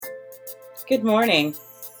Good morning.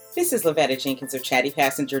 This is Lavetta Jenkins of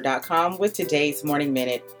ChattyPassenger.com with today's Morning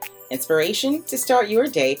Minute. Inspiration to start your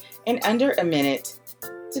day in under a minute.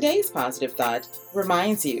 Today's positive thought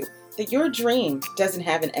reminds you that your dream doesn't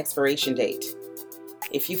have an expiration date.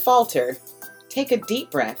 If you falter, take a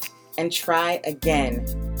deep breath and try again.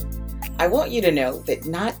 I want you to know that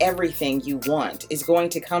not everything you want is going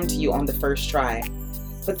to come to you on the first try,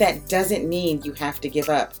 but that doesn't mean you have to give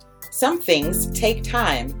up. Some things take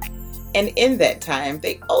time. And in that time,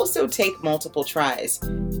 they also take multiple tries.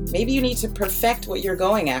 Maybe you need to perfect what you're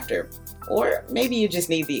going after, or maybe you just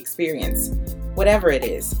need the experience. Whatever it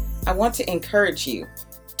is, I want to encourage you.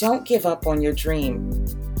 Don't give up on your dream.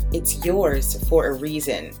 It's yours for a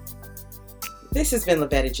reason. This has been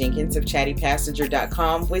Lavetta Jenkins of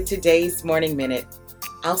ChattyPassenger.com with today's Morning Minute.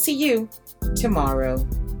 I'll see you tomorrow.